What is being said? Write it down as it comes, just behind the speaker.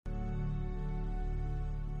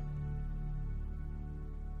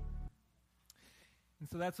And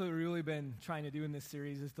so that's what we've really been trying to do in this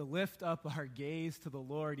series, is to lift up our gaze to the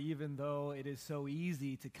Lord, even though it is so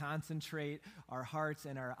easy to concentrate our hearts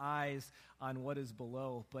and our eyes on what is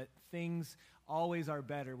below. But things always are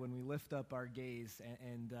better when we lift up our gaze,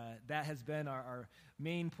 and that has been our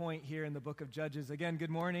main point here in the book of Judges. Again, good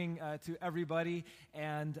morning to everybody,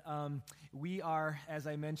 and we are, as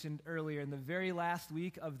I mentioned earlier, in the very last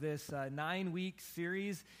week of this 9-week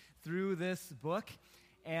series through this book.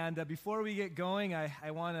 And before we get going,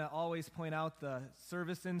 I want to always point out the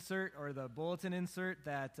service insert or the bulletin insert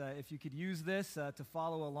that if you could use this to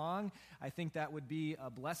follow along, I think that would be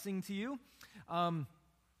a blessing to you. I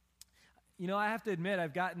have to admit,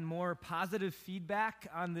 I've gotten more positive feedback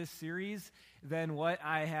on this series than what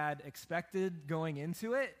I had expected going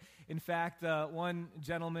into it. In fact, one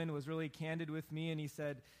gentleman was really candid with me, and he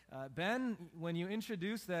said, Ben, when you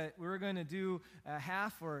introduced that we were going to do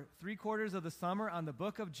half or 3/4 of the summer on the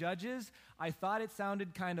book of Judges, I thought it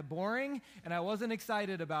sounded kind of boring, and I wasn't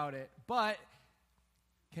excited about it. But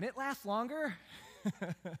can it last longer?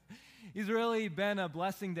 He's really been a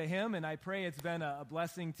blessing to him, and I pray it's been a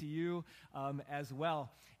blessing to you as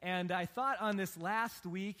well. And I thought on this last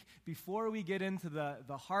week, before we get into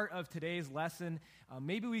the heart of today's lesson,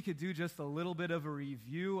 maybe we could do just a little bit of a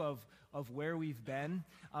review of where we've been.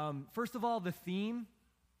 First of all, the theme,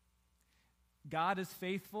 God is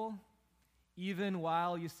faithful, even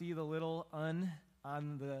while you see the little on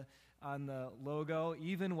the logo,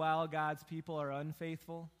 even while God's people are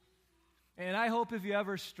unfaithful. And I hope if you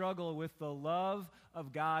ever struggle with the love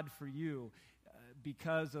of God for you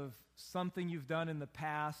because of something you've done in the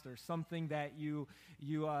past or something that you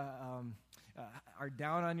are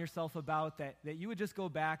down on yourself about, that you would just go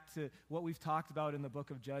back to what we've talked about in the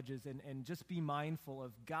book of Judges and just be mindful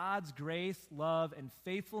of God's grace, love, and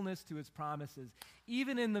faithfulness to his promises,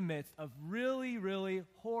 even in the midst of really, really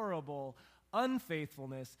horrible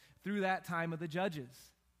unfaithfulness through that time of the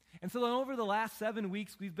Judges. And so then over the last 7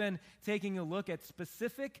 weeks, we've been taking a look at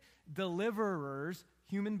specific deliverers,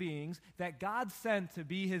 human beings, that God sent to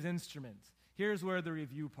be his instruments. Here's where the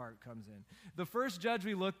review part comes in. The first judge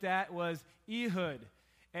we looked at was Ehud.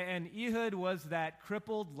 And Ehud was that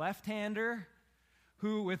crippled left-hander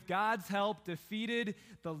who, with God's help, defeated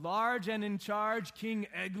the large and in charge King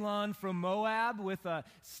Eglon from Moab with a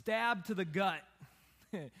stab to the gut.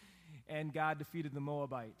 And God defeated the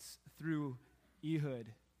Moabites through Ehud.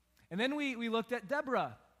 And then we looked at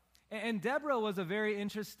Deborah. And Deborah was a very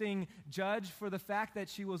interesting judge for the fact that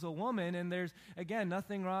she was a woman. And there's, again,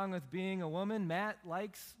 nothing wrong with being a woman. Matt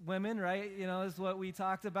likes women, right? Is what we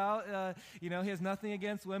talked about. He has nothing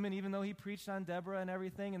against women, even though he preached on Deborah and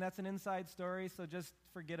everything. And that's an inside story, so just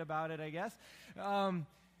forget about it, I guess.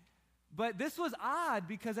 But this was odd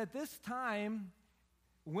because at this time,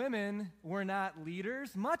 women were not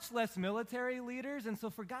leaders, much less military leaders, and so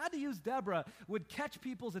for God to use Deborah would catch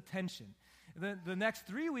people's attention. The next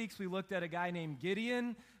 3 weeks, we looked at a guy named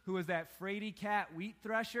Gideon, who was that fraidy cat wheat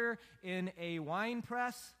thresher in a wine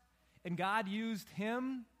press, and God used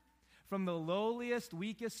him from the lowliest,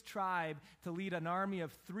 weakest tribe to lead an army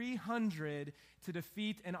of 300 to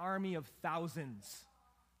defeat an army of thousands.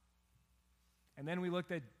 And then we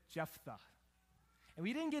looked at Jephthah. And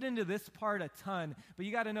we didn't get into this part a ton, but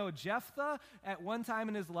you got to know Jephthah at one time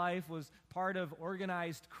in his life was part of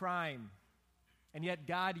organized crime. And yet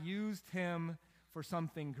God used him for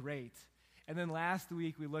something great. And then last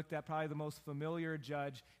week we looked at probably the most familiar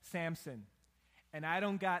judge, Samson. And I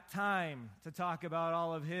don't got time to talk about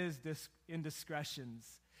all of his indiscretions.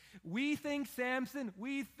 We think Samson,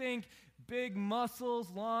 we think big muscles,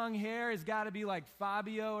 long hair has got to be like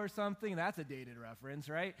Fabio or something. That's a dated reference,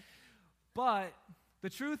 right? But the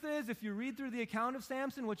truth is, if you read through the account of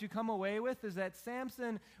Samson, what you come away with is that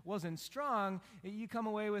Samson wasn't strong. You come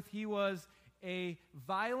away with he was a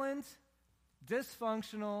violent,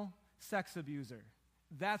 dysfunctional sex abuser.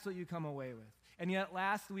 That's what you come away with. And yet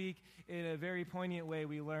last week, in a very poignant way,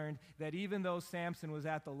 we learned that even though Samson was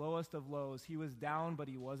at the lowest of lows, he was down, but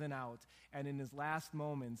he wasn't out. And in his last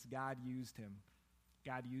moments, God used him.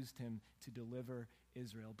 God used him to deliver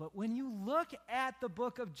Israel. But when you look at the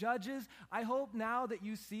book of Judges, I hope now that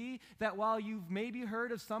you see that while you've maybe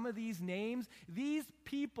heard of some of these names, these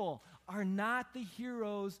people are not the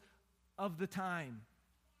heroes of the time.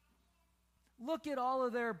 Look at all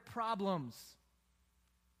of their problems.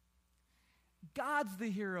 God's the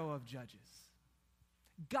hero of Judges.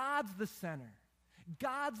 God's the center.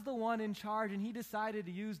 God's the one in charge, and he decided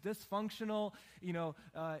to use dysfunctional,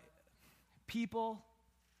 people,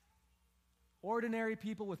 ordinary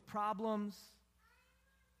people with problems.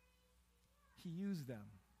 He used them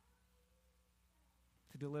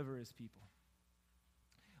to deliver his people.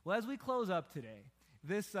 Well, as we close up today,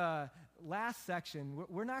 this last section,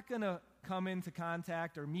 we're not going to come into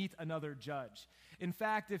contact or meet another judge. In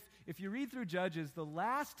fact, if you read through Judges, the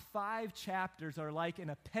last 5 chapters are like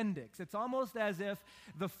an appendix. It's almost as if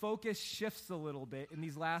the focus shifts a little bit in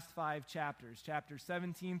these last 5 chapters, chapters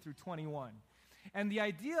 17 through 21. And the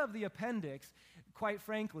idea of the appendix, quite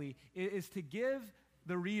frankly, is to give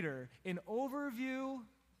the reader an overview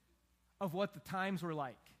of what the times were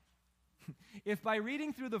like. If by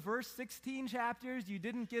reading through the first 16 chapters you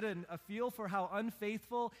didn't get a feel for how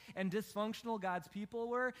unfaithful and dysfunctional God's people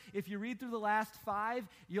were, if you read through the last 5,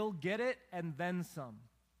 you'll get it and then some.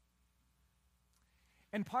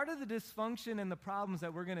 And part of the dysfunction and the problems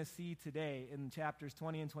that we're going to see today in chapters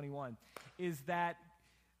 20 and 21 is that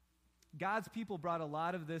God's people brought a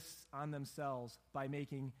lot of this on themselves by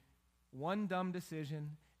making one dumb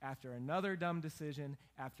decision after another dumb decision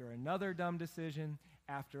after another dumb decision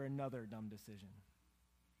after another dumb decision.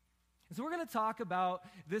 And so we're going to talk about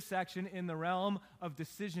this section in the realm of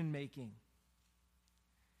decision making.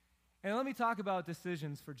 And let me talk about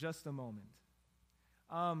decisions for just a moment.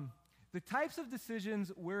 The types of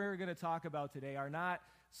decisions we're going to talk about today are not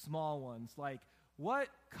small ones, like what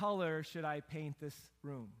color should I paint this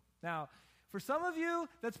room? Now, for some of you,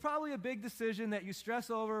 that's probably a big decision that you stress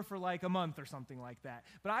over for like a month or something like that.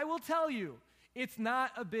 But I will tell you, it's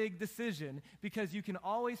not a big decision because you can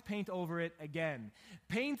always paint over it again.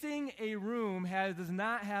 Painting a room does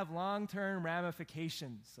not have long-term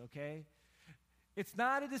ramifications, okay? It's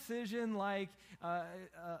not a decision like a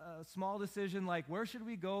small decision like, where should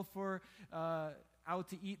we go for out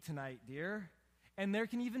to eat tonight, dear? And there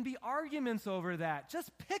can even be arguments over that.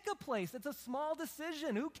 Just pick a place. It's a small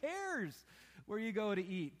decision. Who cares where you go to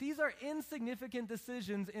eat? These are insignificant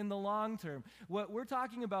decisions in the long term. What we're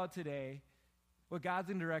talking about today, what God's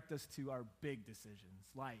going to direct us to, are big decisions,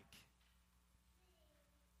 like,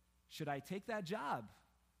 should I take that job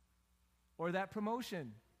or that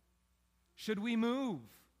promotion? Should we move?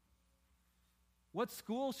 What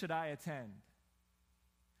school should I attend?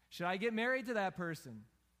 Should I get married to that person?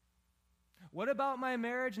 What about my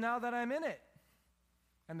marriage now that I'm in it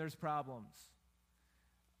and there's problems?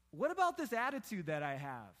 What about this attitude that I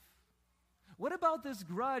have? What about this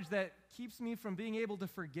grudge that keeps me from being able to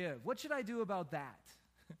forgive? What should I do about that?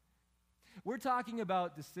 We're talking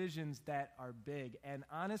about decisions that are big. And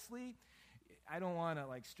honestly, I don't want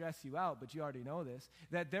to stress you out, but you already know this,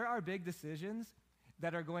 that there are big decisions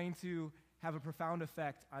that are going to have a profound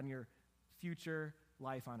effect on your future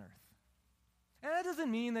life on earth. And that doesn't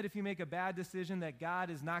mean that if you make a bad decision that God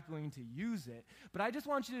is not going to use it. But I just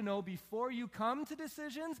want you to know, before you come to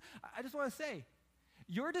decisions, I just want to say,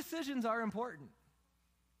 your decisions are important.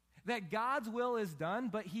 That God's will is done,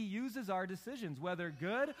 but he uses our decisions, whether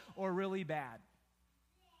good or really bad.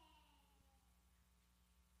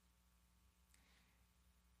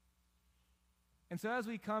 And so as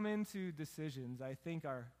we come into decisions, I think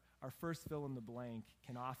our first fill in the blank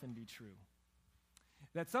can often be true.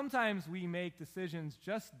 That sometimes we make decisions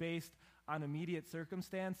just based on immediate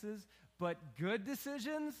circumstances, but good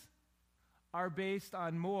decisions are based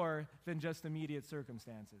on more than just immediate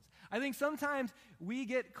circumstances. I think sometimes we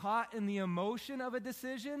get caught in the emotion of a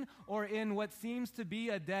decision or in what seems to be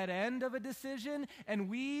a dead end of a decision, and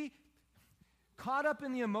we, caught up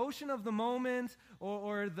in the emotion of the moment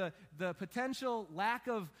or the potential lack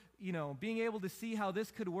of being able to see how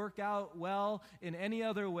this could work out well in any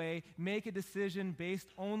other way, make a decision based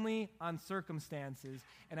only on circumstances.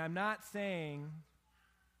 And I'm not saying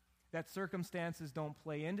that circumstances don't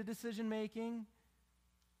play into decision making,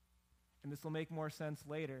 and this will make more sense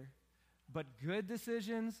later, but good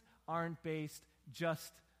decisions aren't based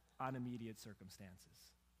just on immediate circumstances.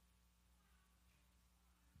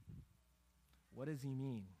 What does he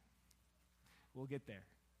mean? We'll get there.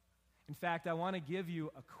 In fact, I want to give you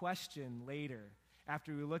a question later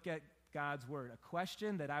after we look at God's word, a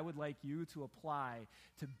question that I would like you to apply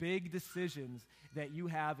to big decisions that you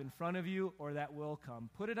have in front of you or that will come.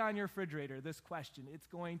 Put it on your refrigerator, this question. It's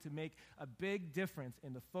going to make a big difference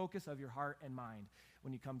in the focus of your heart and mind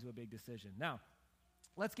when you come to a big decision. Now,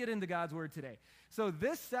 let's get into God's word today. So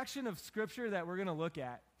this section of scripture that we're going to look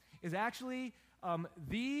at is actually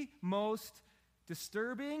the most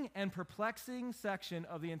disturbing and perplexing section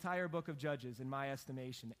of the entire book of Judges, in my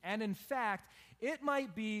estimation. And in fact, it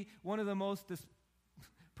might be one of the most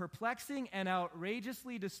perplexing and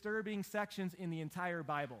outrageously disturbing sections in the entire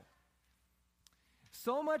Bible.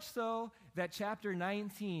 So much so that chapter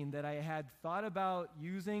 19 that I had thought about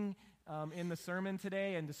using in the sermon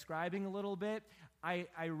today and describing a little bit, I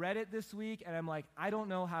read it this week, and I'm like, I don't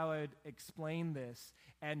know how I'd explain this,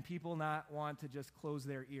 and people not want to just close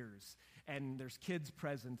their ears. And there's kids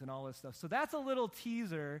present and all this stuff. So that's a little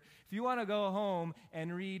teaser if you want to go home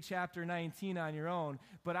and read chapter 19 on your own.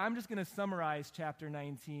 But I'm just going to summarize chapter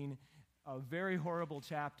 19, a very horrible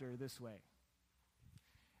chapter, this way.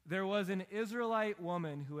 There was an Israelite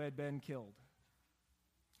woman who had been killed.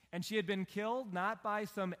 And she had been killed not by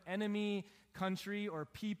some enemy country or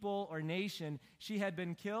people or nation. She had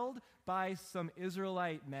been killed by some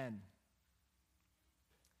Israelite men.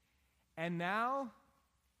 And now,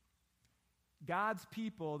 God's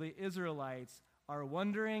people, the Israelites, are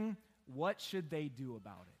wondering, what should they do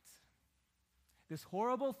about it? This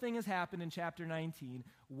horrible thing has happened in chapter 19.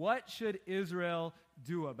 What should Israel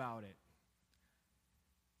do about it?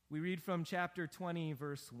 We read from chapter 20,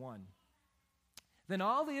 verse 1. Then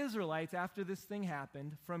all the Israelites, after this thing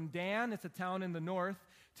happened, from Dan, it's a town in the north,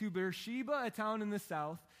 to Beersheba, a town in the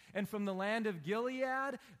south, and from the land of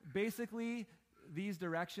Gilead, basically these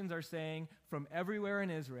directions are saying from everywhere in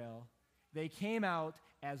Israel, they came out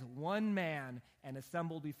as one man and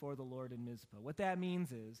assembled before the Lord in Mizpah. What that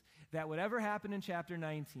means is that whatever happened in chapter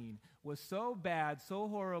 19 was so bad, so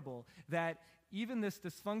horrible, that even this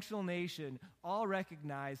dysfunctional nation all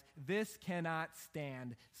recognize this cannot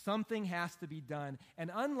stand. Something has to be done. And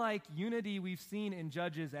unlike unity we've seen in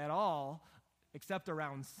Judges at all, except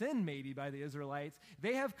around sin maybe by the Israelites,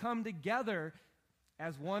 they have come together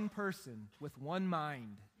as one person with one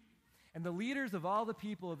mind. And the leaders of all the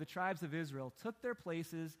people of the tribes of Israel took their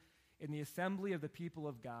places in the assembly of the people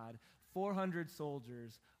of God, 400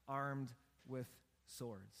 soldiers armed with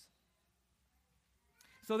swords.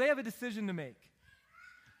 So they have a decision to make.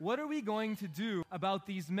 What are we going to do about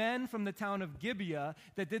these men from the town of Gibeah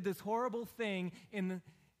that did this horrible thing in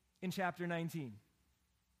chapter 19?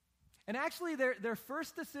 And actually, their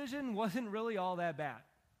first decision wasn't really all that bad.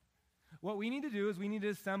 What we need to do is we need to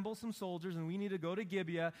assemble some soldiers, and we need to go to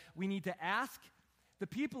Gibeah. We need to ask the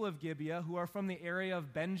people of Gibeah, who are from the area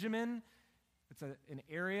of Benjamin. It's an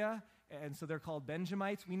area, and so they're called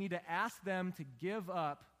Benjamites. We need to ask them to give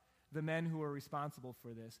up the men who are responsible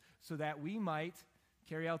for this so that we might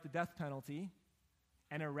carry out the death penalty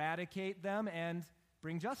and eradicate them and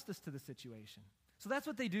bring justice to the situation. So that's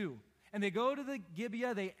what they do. And they go to the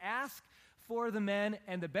Gibeah, they ask for the men,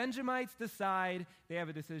 and the Benjamites decide, they have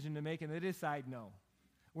a decision to make, and they decide, no,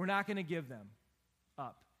 we're not going to give them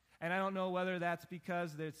up. And I don't know whether that's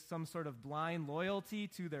because there's some sort of blind loyalty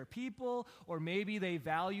to their people, or maybe they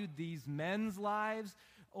valued these men's lives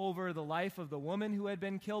over the life of the woman who had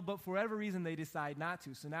been killed, but for whatever reason they decide not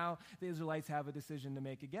to. So now the Israelites have a decision to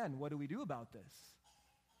make again. What do we do about this?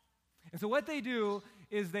 And so what they do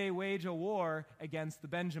is they wage a war against the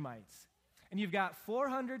Benjamites. And you've got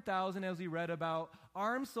 400,000, as we read about,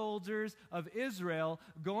 armed soldiers of Israel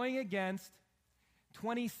going against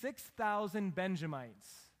 26,000 Benjamites.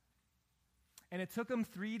 And it took them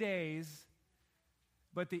 3 days,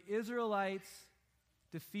 but the Israelites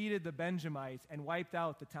defeated the Benjamites and wiped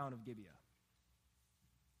out the town of Gibeah.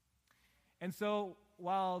 And so,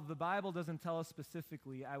 while the Bible doesn't tell us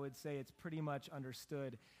specifically, I would say it's pretty much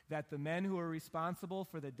understood that the men who were responsible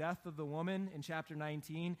for the death of the woman in chapter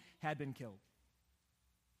 19 had been killed.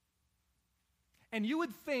 And you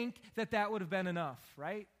would think that that would have been enough,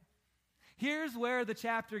 right? Here's where the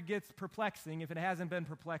chapter gets perplexing, if it hasn't been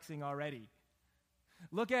perplexing already.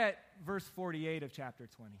 Look at verse 48 of chapter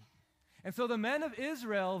 20. And so the men of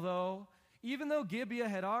Israel, though, even though Gibeah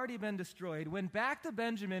had already been destroyed, went back to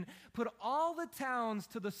Benjamin, put all the towns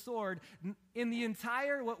to the sword in the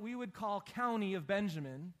entire, what we would call, county of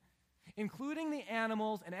Benjamin, including the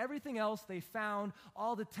animals and everything else they found,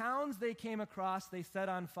 all the towns they came across, they set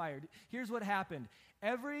on fire. Here's what happened.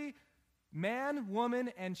 Every man,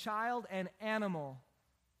 woman, and child and animal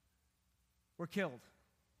were killed.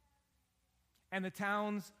 And the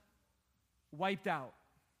towns wiped out.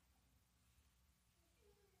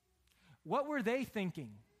 What were they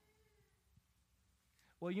thinking?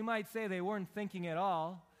 Well, you might say they weren't thinking at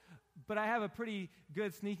all, but I have a pretty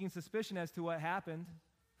good sneaking suspicion as to what happened.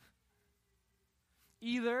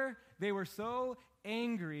 Either they were so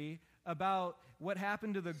angry about what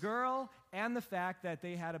happened to the girl and the fact that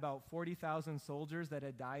they had about 40,000 soldiers that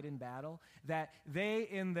had died in battle, that they,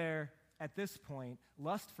 in their, at this point,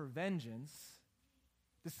 lust for vengeance,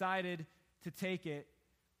 decided to take it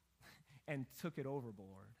and took it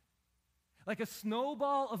overboard. Like a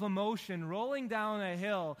snowball of emotion rolling down a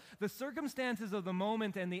hill, the circumstances of the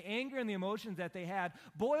moment and the anger and the emotions that they had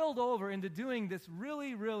boiled over into doing this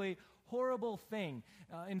really, really horrible thing.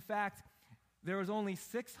 In fact, there was only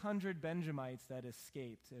 600 Benjamites that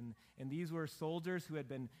escaped, and these were soldiers who had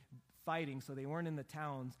been fighting, so they weren't in the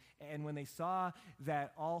towns. And when they saw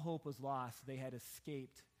that all hope was lost, they had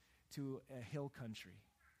escaped to a hill country.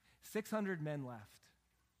 600 men left.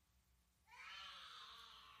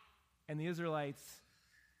 And the Israelites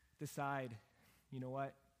decide, you know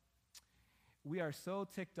what? We are so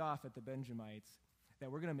ticked off at the Benjamites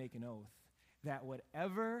that we're going to make an oath that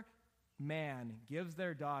whatever man gives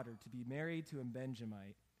their daughter to be married to a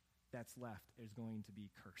Benjamite that's left is going to be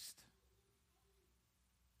cursed.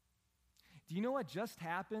 Do you know what just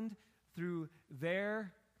happened through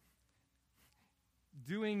their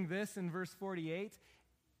doing this in verse 48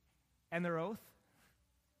 and their oath?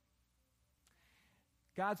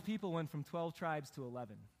 God's people went from 12 tribes to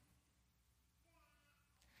 11.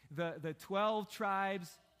 The 12 tribes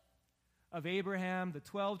of Abraham, the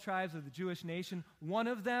 12 tribes of the Jewish nation, one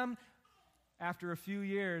of them, after a few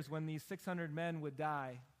years when these 600 men would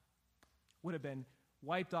die, would have been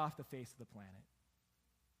wiped off the face of the planet.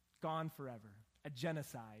 Gone forever. A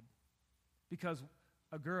genocide. Because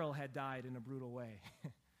a girl had died in a brutal way.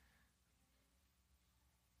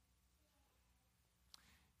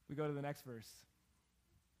 We go to the next verse.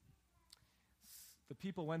 The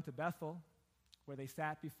people went to Bethel, where they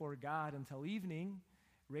sat before God until evening,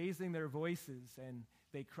 raising their voices, and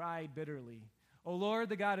they cried bitterly. O Lord,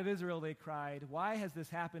 the God of Israel, they cried, why has this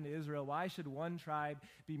happened to Israel? Why should one tribe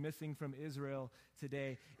be missing from Israel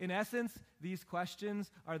today? In essence, these questions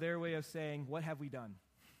are their way of saying, what have we done?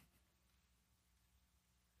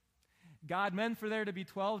 God meant for there to be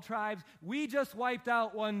 12 tribes. We just wiped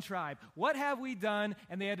out one tribe. What have we done?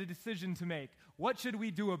 And they had a decision to make. What should we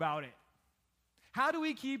do about it? How do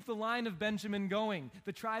we keep the line of Benjamin going,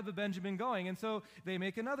 the tribe of Benjamin going? And so they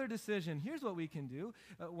make another decision. Here's what we can do.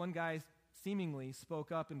 One guy seemingly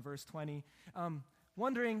spoke up in verse 20,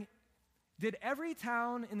 wondering, did every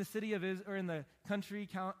town in the city of or in the country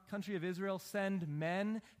of Israel send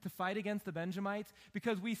men to fight against the Benjamites?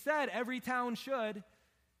 Because we said every town should.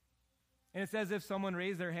 And it's as if someone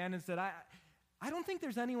raised their hand and said, I don't think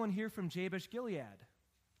there's anyone here from Jabesh Gilead.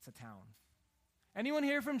 It's a town. Anyone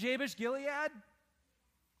here from Jabesh Gilead?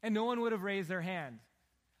 And no one would have raised their hand.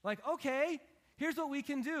 Like, okay, here's what we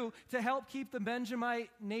can do to help keep the Benjamite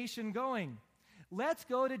nation going. Let's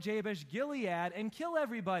go to Jabesh Gilead and kill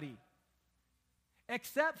everybody,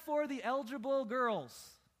 except for the eligible girls.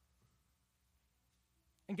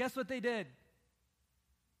 And guess what they did?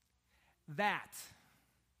 That.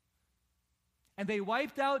 And they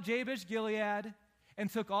wiped out Jabesh Gilead and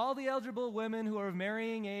took all the eligible women who are of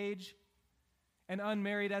marrying age and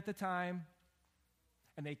unmarried at the time.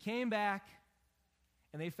 And they came back,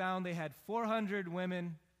 and they found they had 400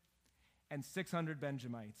 women and 600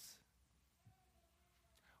 Benjamites.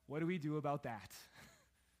 What do we do about that?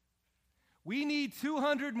 We need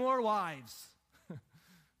 200 more wives. And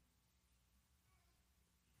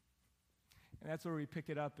that's where we pick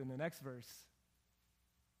it up in the next verse.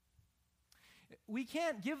 We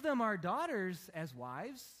can't give them our daughters as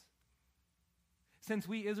wives. Since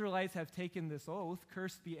we Israelites have taken this oath,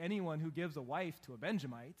 cursed be anyone who gives a wife to a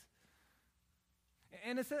Benjamite.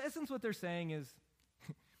 And in essence, what they're saying is,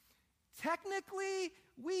 technically,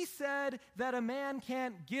 we said that a man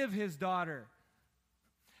can't give his daughter.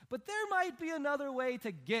 But there might be another way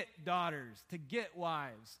to get daughters, to get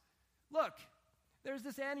wives. Look, there's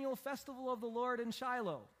this annual festival of the Lord in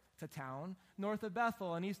Shiloh. It's a town north of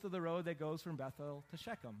Bethel and east of the road that goes from Bethel to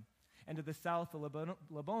Shechem, and to the south of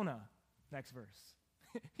Labona. Next verse.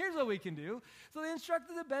 Here's what we can do. So they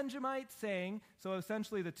instructed the Benjamites, saying, so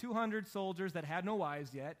essentially the 200 soldiers that had no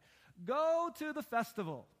wives yet, go to the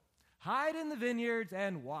festival, hide in the vineyards,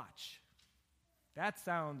 and watch. That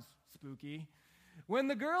sounds spooky. When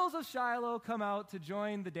the girls of Shiloh come out to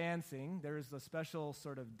join the dancing, there is a special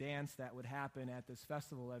sort of dance that would happen at this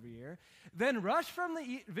festival every year, then rush from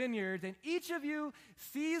the vineyards, and each of you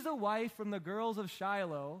seize a wife from the girls of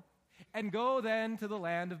Shiloh, and go then to the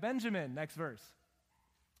land of Benjamin. Next verse.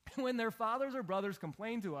 When their fathers or brothers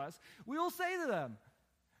complain to us, we will say to them,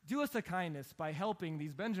 do us a kindness by helping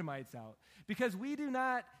these Benjamites out, because we did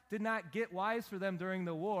not get wives for them during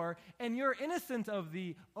the war, and you're innocent of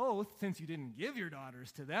the oath, since you didn't give your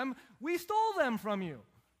daughters to them. We stole them from you.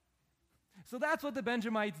 So that's what the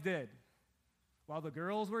Benjamites did. While the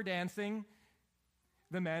girls were dancing,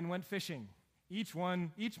 the men went fishing. Each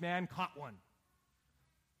man caught one.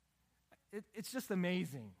 It's just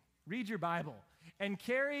amazing. Read your Bible. And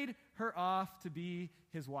carried her off to be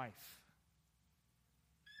his wife.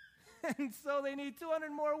 And so they need 200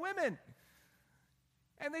 more women.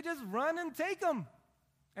 And they just run and take them.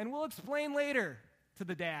 And we'll explain later to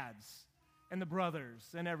the dads and the brothers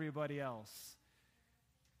and everybody else.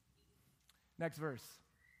 Next verse.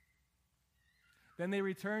 Then they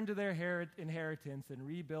returned to their inheritance and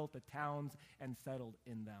rebuilt the towns and settled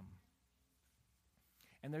in them.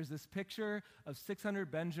 And there's this picture of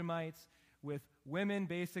 600 Benjamites with women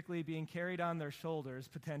basically being carried on their shoulders,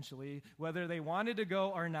 potentially, whether they wanted to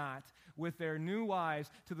go or not, with their new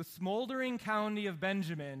wives to the smoldering county of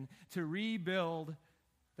Benjamin to rebuild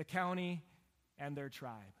the county and their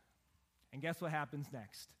tribe. And guess what happens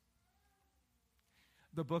next?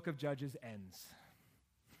 The book of Judges ends.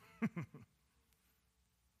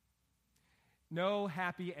 No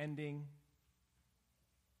happy ending.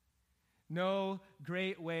 No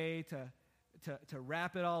great way to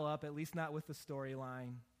wrap it all up, at least not with the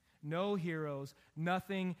storyline. No heroes,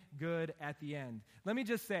 nothing good at the end. Let me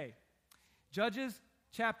just say, Judges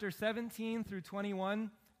chapter 17 through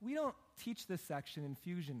 21, we don't teach this section in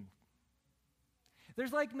Fusion.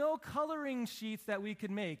 There's like no coloring sheets that we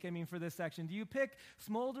could make, for this section. Do you pick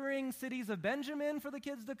smoldering cities of Benjamin for the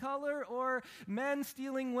kids to color, or men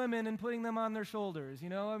stealing women and putting them on their shoulders?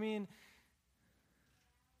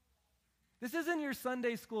 This isn't your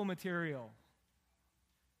Sunday school material.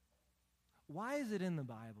 Why is it in the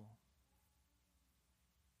Bible?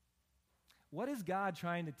 What is God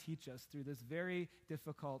trying to teach us through this very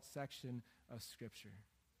difficult section of Scripture?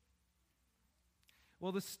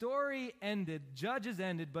 Well, the story ended, Judges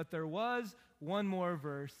ended, but there was one more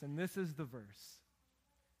verse, and this is the verse.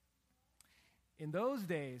 In those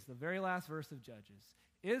days, the very last verse of Judges,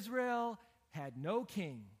 Israel had no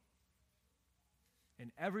king,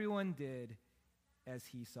 and everyone did as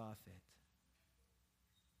he saw fit.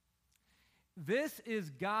 This is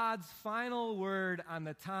God's final word on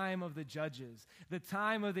the time of the judges, the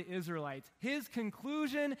time of the Israelites. His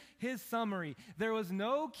conclusion, his summary. There was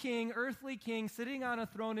no king, earthly king, sitting on a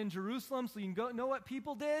throne in Jerusalem, so you can know what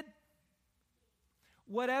people did?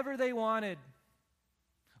 Whatever they wanted,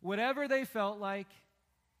 whatever they felt like,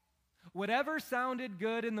 whatever sounded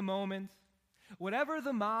good in the moment, whatever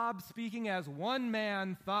the mob, speaking as one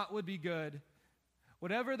man, thought would be good,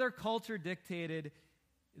 whatever their culture dictated,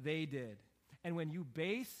 they did. And when you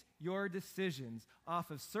base your decisions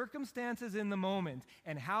off of circumstances in the moment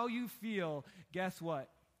and how you feel, guess what?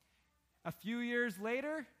 A few years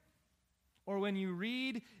later, or when you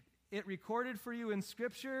read it recorded for you in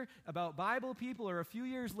Scripture about Bible people, or a few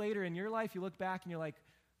years later in your life, you look back and you're like,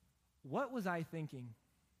 what was I thinking?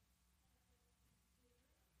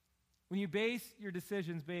 When you base your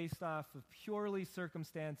decisions based off of purely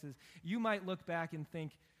circumstances, you might look back and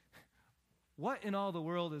think, what in all the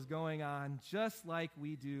world is going on? Just like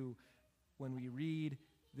we do when we read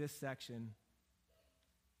this section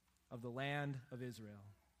of the land of Israel.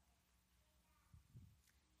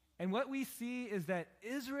 And what we see is that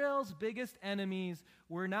Israel's biggest enemies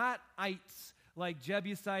were not ites like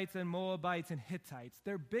Jebusites and Moabites and Hittites.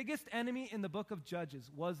 Their biggest enemy in the book of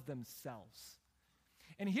Judges was themselves.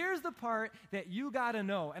 And here's the part that you got to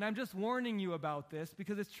know, and I'm just warning you about this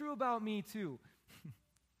because it's true about me too.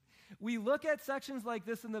 We look at sections like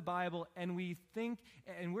this in the Bible and we think,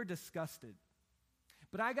 and we're disgusted.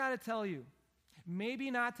 But I got to tell you, maybe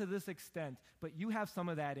not to this extent, but you have some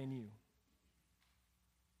of that in you.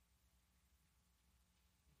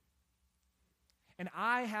 And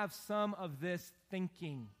I have some of this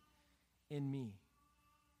thinking in me.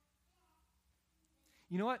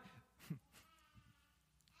 You know what?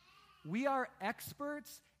 We are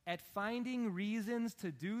experts at finding reasons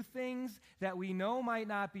to do things that we know might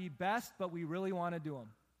not be best, but we really want to do them.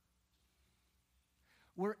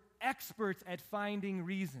 We're experts at finding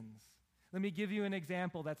reasons. Let me give you an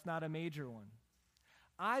example that's not a major one.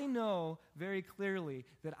 I know very clearly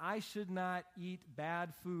that I should not eat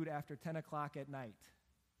bad food after 10 o'clock at night,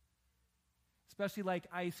 especially like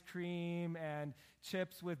ice cream and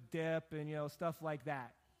chips with dip and, stuff like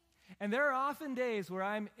that. And there are often days where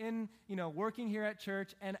I'm working here at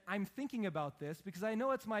church, and I'm thinking about this because I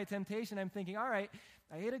know it's my temptation. I'm thinking, all right,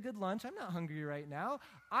 I ate a good lunch. I'm not hungry right now.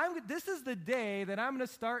 This is the day that I'm going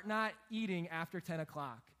to start not eating after 10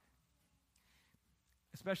 o'clock,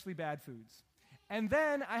 especially bad foods. And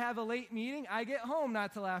then I have a late meeting. I get home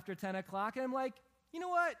not till after 10 o'clock, and I'm like, you know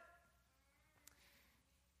what?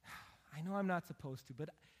 I know I'm not supposed to, but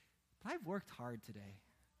I've worked hard today.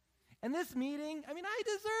 And this meeting, I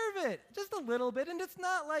deserve it, just a little bit. And it's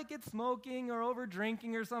not like it's smoking or over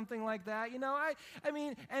drinking or something like that. And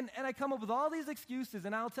I come up with all these excuses,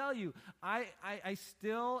 and I'll tell you, I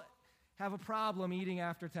still have a problem eating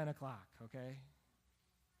after 10 o'clock, okay?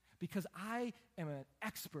 Because I am an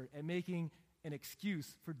expert at making an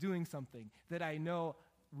excuse for doing something that I know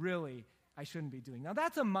really I shouldn't be doing. Now,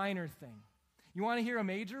 that's a minor thing. You want to hear a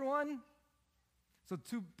major one? So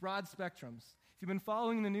two broad spectrums. If you've been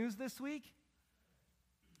following the news this week,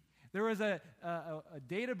 There was a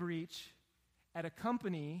data breach at a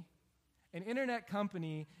company, an internet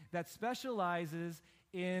company that specializes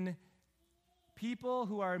in people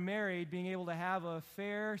who are married being able to have an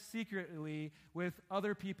affair secretly with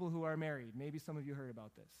other people who are married. Maybe some of you heard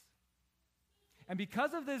about this. And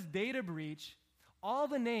because of this data breach, all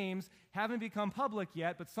the names haven't become public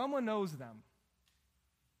yet, but someone knows them.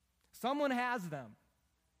 Someone has them.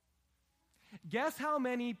 Guess how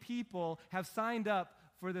many people have signed up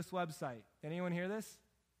for this website? Anyone hear this?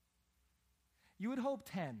 You would hope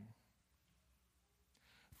 10.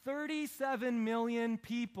 37 million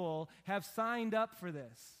people have signed up for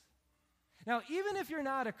this. Now, even if you're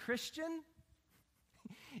not a Christian,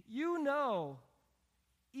 you know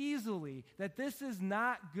easily that this is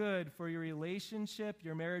not good for your relationship,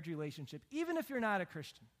 your marriage relationship, even if you're not a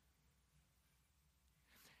Christian.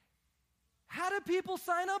 How do people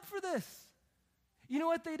sign up for this? You know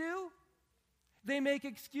what they do? They make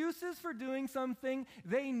excuses for doing something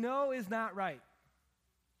they know is not right.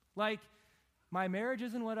 Like, my marriage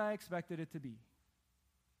isn't what I expected it to be.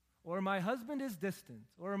 Or my husband is distant.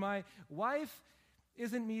 Or my wife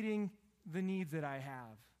isn't meeting the needs that I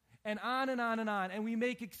have. And on and on and on. And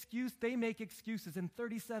they make excuses, and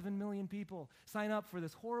 37 million people sign up for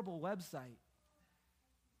this horrible website.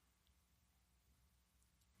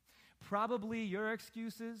 Probably your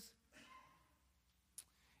excuses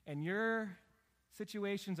and your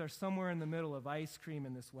situations are somewhere in the middle of ice cream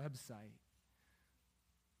and this website.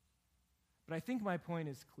 But I think my point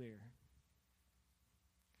is clear.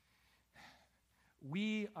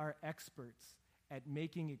 We are experts at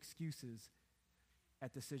making excuses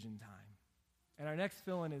at decision time. And our next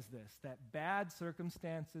fill-in is this, that bad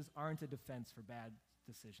circumstances aren't a defense for bad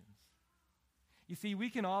decisions. You see, we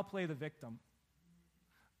can all play the victim.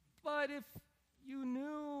 But if you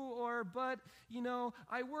knew,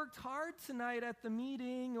 I worked hard tonight at the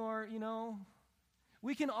meeting,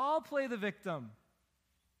 we can all play the victim.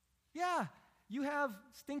 Yeah, you have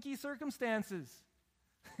stinky circumstances.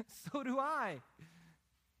 So do I.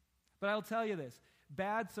 But I'll tell you this,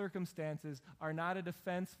 bad circumstances are not a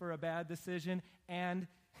defense for a bad decision, and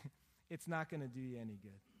it's not going to do you any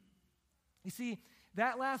good. You see,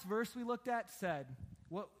 that last verse we looked at said,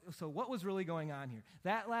 what was really going on here?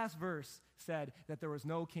 That last verse said that there was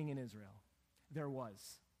no king in Israel. There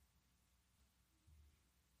was.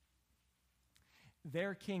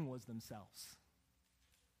 Their king was themselves.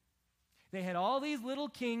 They had all these little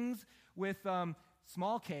kings with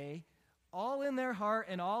small k, all in their heart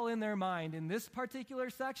and all in their mind. In this particular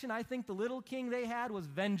section, I think the little king they had was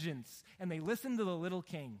vengeance, and they listened to the little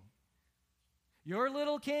king. Your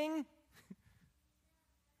little king,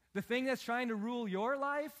 the thing that's trying to rule your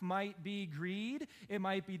life might be greed. It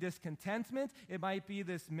might be discontentment. It might be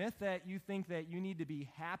this myth that you think that you need to be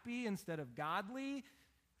happy instead of godly,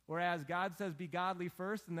 whereas God says be godly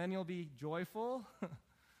first and then you'll be joyful.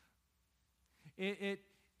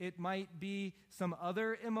 It might be some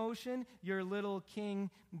other emotion. Your little king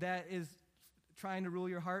that is trying to rule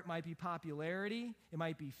your heart might be popularity. It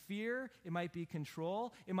might be fear. It might be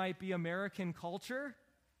control. It might be American culture.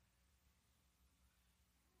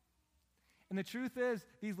 And the truth is,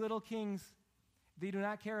 these little kings, they do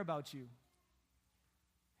not care about you.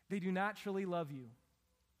 They do not truly love you.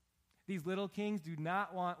 These little kings do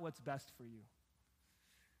not want what's best for you.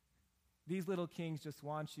 These little kings just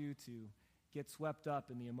want you to get swept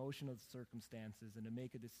up in the emotion of the circumstances and to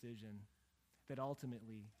make a decision that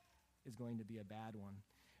ultimately is going to be a bad one.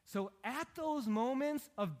 So at those moments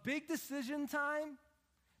of big decision time,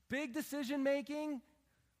 big decision making,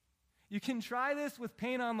 you can try this with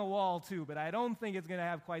paint on the wall too, but I don't think it's going to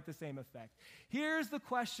have quite the same effect. Here's the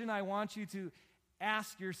question I want you to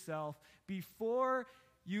ask yourself before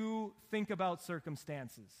you think about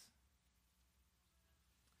circumstances.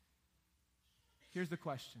 Here's the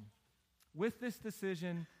question. With this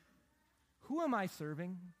decision, who am I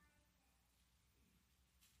serving?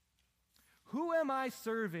 Who am I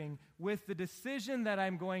serving with the decision that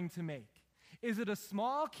I'm going to make? Is it a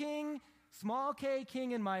small k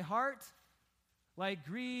king in my heart, like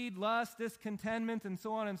greed, lust, discontentment, and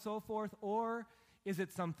so on and so forth, or is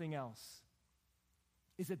it something else?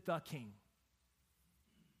 Is it the king?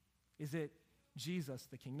 Is it Jesus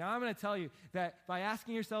the king? Now I'm going to tell you that by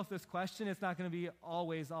asking yourself this question, it's not going to be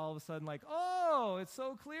always all of a sudden like, oh, it's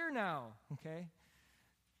so clear now, okay?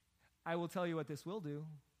 I will tell you what this will do.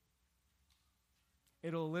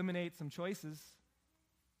 It'll eliminate some choices.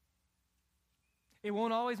 It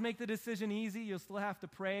won't always make the decision easy. You'll still have to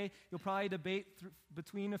pray. You'll probably debate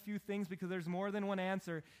between a few things because there's more than one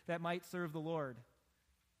answer that might serve the Lord.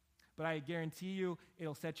 But I guarantee you,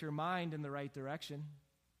 it'll set your mind in the right direction.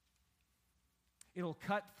 It'll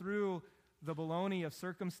cut through the baloney of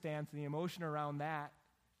circumstance and the emotion around that,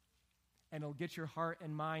 and it'll get your heart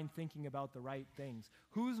and mind thinking about the right things.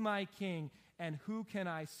 Who's my king, and who can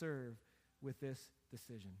I serve with this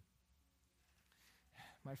decision?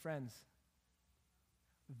 My friends,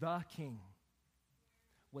 the king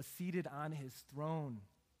was seated on his throne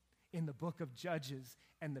in the book of Judges,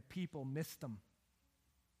 and the people missed him.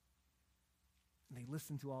 And they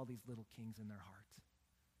listened to all these little kings in their heart.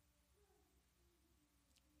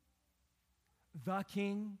 The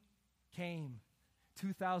king came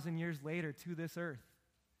 2,000 years later to this earth.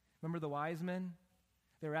 Remember the wise men?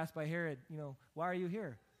 They were asked by Herod, why are you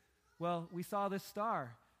here? Well, we saw this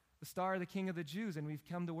star, the star of the King of the Jews, and we've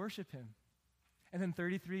come to worship him. And then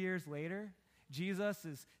 33 years later, Jesus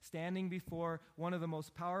is standing before one of the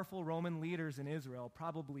most powerful Roman leaders in Israel,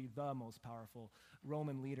 probably the most powerful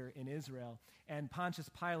Roman leader in Israel. And Pontius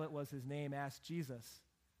Pilate was his name, asked Jesus,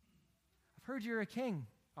 I've heard you're a king.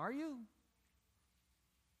 Are you?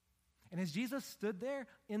 And as Jesus stood there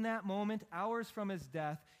in that moment, hours from his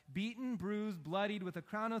death, beaten, bruised, bloodied, with a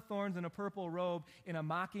crown of thorns and a purple robe, in a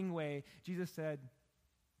mocking way, Jesus said,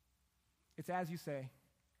 it's as you say.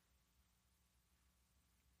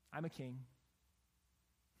 I'm a king.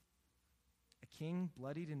 A king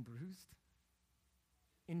bloodied and bruised,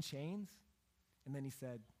 in chains. And then he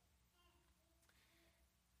said,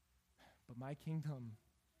 but my kingdom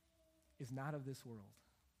is not of this world.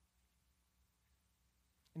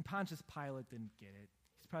 And Pontius Pilate didn't get it.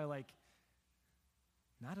 He's probably like,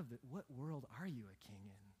 what world are you a king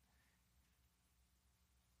in?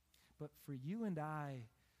 But for you and I,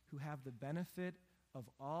 who have the benefit of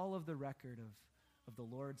all of the record of the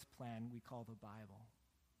Lord's plan we call the Bible,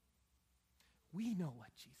 we know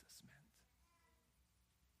what Jesus meant.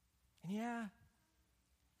 And yeah,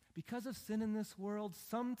 because of sin in this world,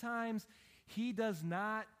 sometimes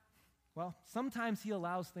sometimes he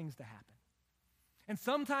allows things to happen. And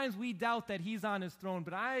sometimes we doubt that he's on his throne,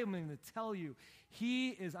 but I am going to tell you, he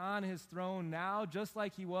is on his throne now, just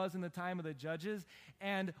like he was in the time of the judges.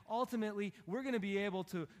 And ultimately, we're going to be able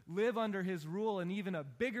to live under his rule in even a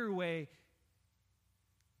bigger way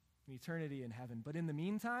in eternity in heaven. But in the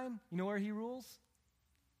meantime, you know where he rules?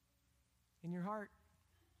 In your heart.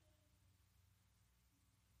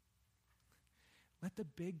 Let the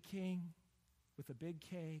big king with a big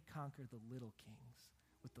K conquer the little kings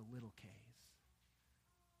with the little Ks.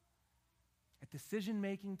 At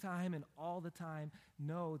decision-making time and all the time,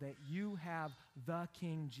 know that you have the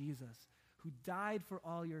King Jesus, who died for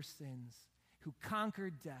all your sins, who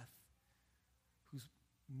conquered death, who's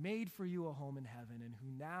made for you a home in heaven, and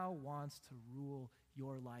who now wants to rule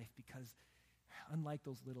your life because, unlike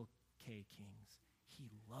those little K kings,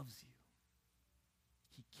 he loves you.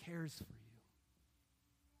 He cares for you.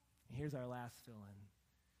 And here's our last fill-in.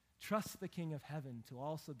 Trust the King of heaven to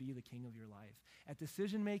also be the king of your life. At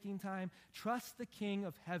decision-making time, trust the King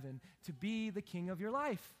of heaven to be the king of your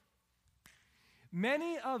life.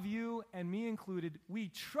 Many of you, and me included, we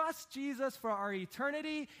trust Jesus for our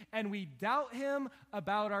eternity, and we doubt him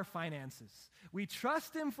about our finances. We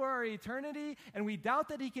trust him for our eternity, and we doubt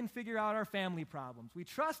that he can figure out our family problems. We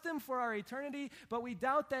trust him for our eternity, but we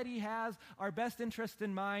doubt that he has our best interest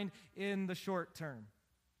in mind in the short term.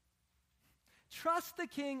 Trust the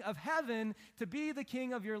King of heaven to be the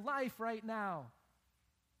king of your life right now.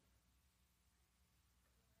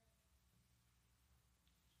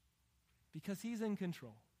 Because he's in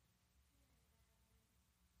control.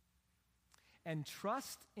 And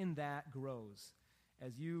trust in that grows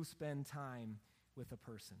as you spend time with a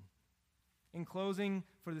person. In closing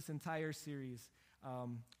for this entire series,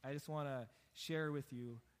 I just want to share with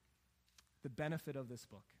you the benefit of this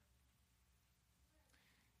book.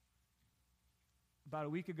 About a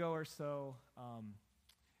week ago or so,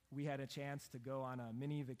 we had a chance to go on a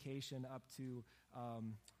mini vacation up to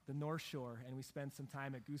the North Shore, and we spent some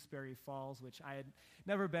time at Gooseberry Falls, which I had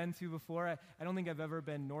never been to before. I don't think I've ever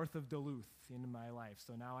been north of Duluth in my life,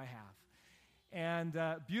 so now I have. And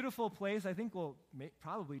beautiful place. I think we'll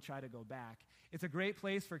probably try to go back. It's a great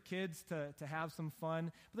place for kids to have some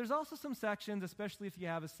fun, but there's also some sections, especially if you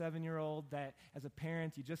have a 7-year-old, that as a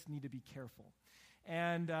parent you just need to be careful.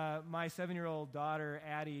 And my 7-year-old daughter,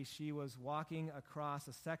 Addie, she was walking across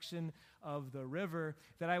a section of the river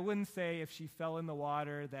that I wouldn't say if she fell in the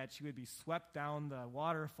water that she would be swept down the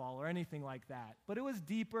waterfall or anything like that. But it was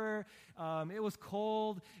deeper. It was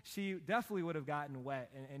cold. She definitely would have gotten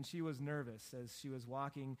wet, and she was nervous as she was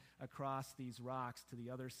walking across these rocks to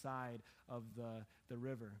the other side of the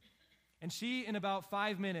river. And she, in about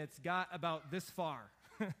 5 minutes, got about this far.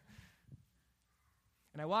 And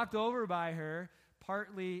I walked over by her,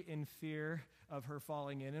 partly in fear of her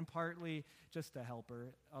falling in, and partly just to help her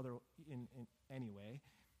in any way.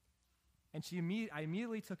 And I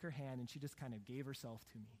immediately took her hand, and she just kind of gave herself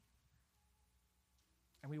to me.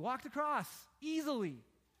 And we walked across easily.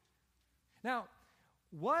 Now,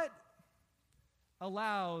 what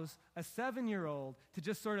allows a 7-year-old to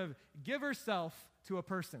just sort of give herself to a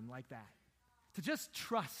person like that? To just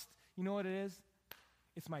trust. You know what it is?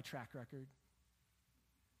 It's my track record.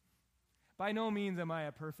 By no means am I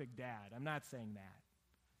a perfect dad. I'm not saying that.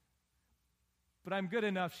 But I'm good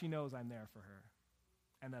enough she knows I'm there for her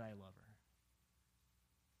and that I love her.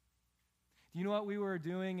 Do you know what we were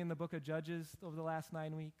doing in the book of Judges over the last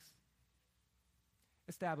 9 weeks?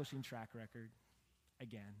 Establishing track record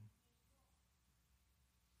again.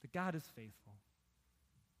 That God is faithful.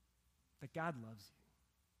 That God loves you.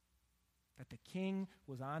 That the king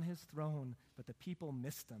was on his throne, but the people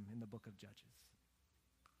missed him in the book of Judges.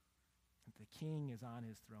 That the king is on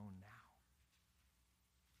his throne now.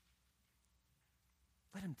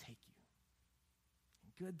 Let him take you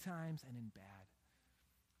in good times and in bad.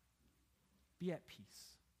 Be at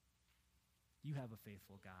peace. You have a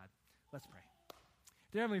faithful God. Let's pray.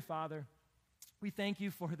 Dear Heavenly Father, we thank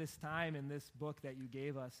you for this time in this book that you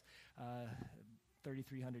gave us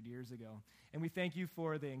 3,300 years ago. And we thank you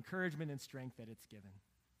for the encouragement and strength that it's given.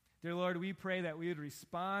 Dear Lord, we pray that we would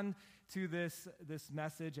respond to this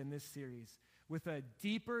message and this series with a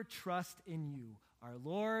deeper trust in you, our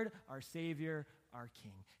Lord, our Savior, our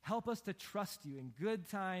King. Help us to trust you in good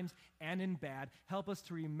times and in bad. Help us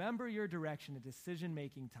to remember your direction at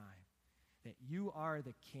decision-making time, that you are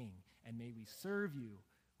the King, and may we serve you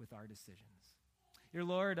with our decisions. Dear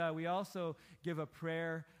Lord, we also give a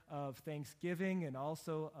prayer of thanksgiving and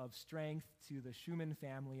also of strength to the Schumann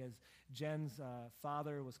family as Jen's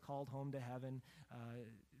father was called home to heaven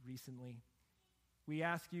recently. We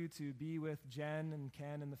ask you to be with Jen and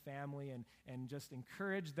Ken and the family and just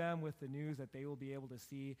encourage them with the news that they will be able to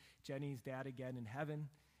see Jenny's dad again in heaven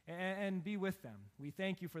and be with them. We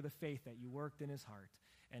thank you for the faith that you worked in his heart,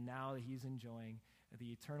 and now that he's enjoying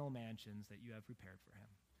the eternal mansions that you have prepared for him.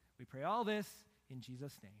 We pray all this in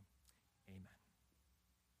Jesus' name. Amen.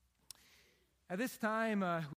 At this time,